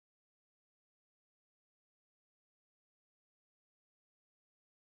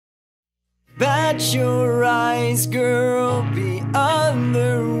at your eyes, girl, be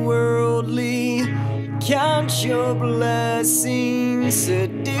otherworldly. Count your blessings,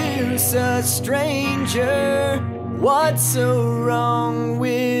 seduce a stranger. What's so wrong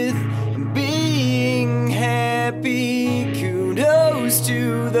with being happy? Kudos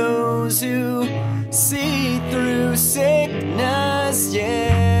to those who see through sickness,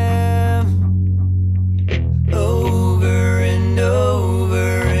 yeah. Over and over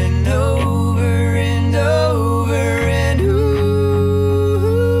and over and over and ooh.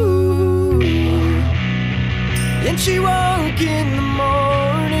 And she woke in the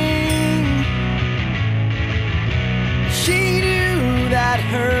morning. She knew that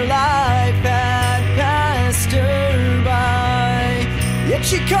her life had passed her by. Yet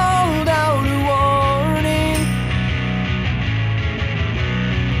she called out a warning.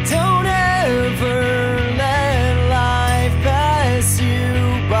 Don't ever let life pass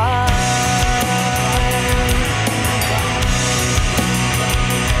you by.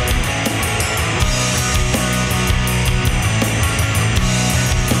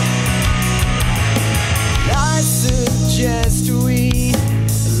 I suggest we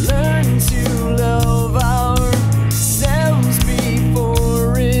learn to love ourselves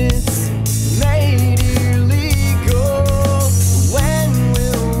before it's made illegal. When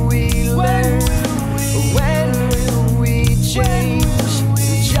will we learn? When will we change?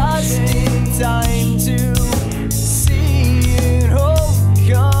 Just in time to see it all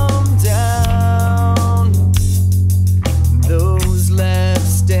come down. Those left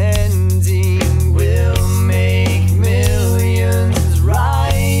standing will make millions,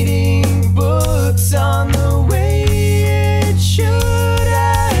 writing books on the way it should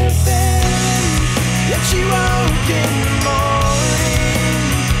have been. Yet she woke in the morning.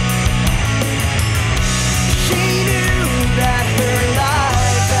 She knew that her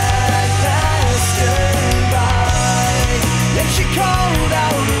life had passed her by. Yet she called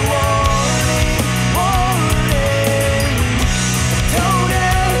out a warning, warning. Don't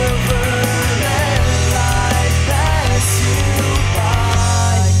ever let life pass you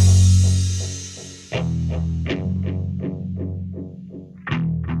by.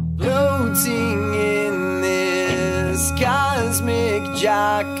 Floating in this cosmic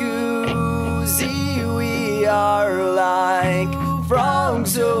jacuzzi, we are like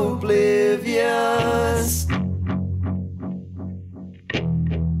frogs oblivious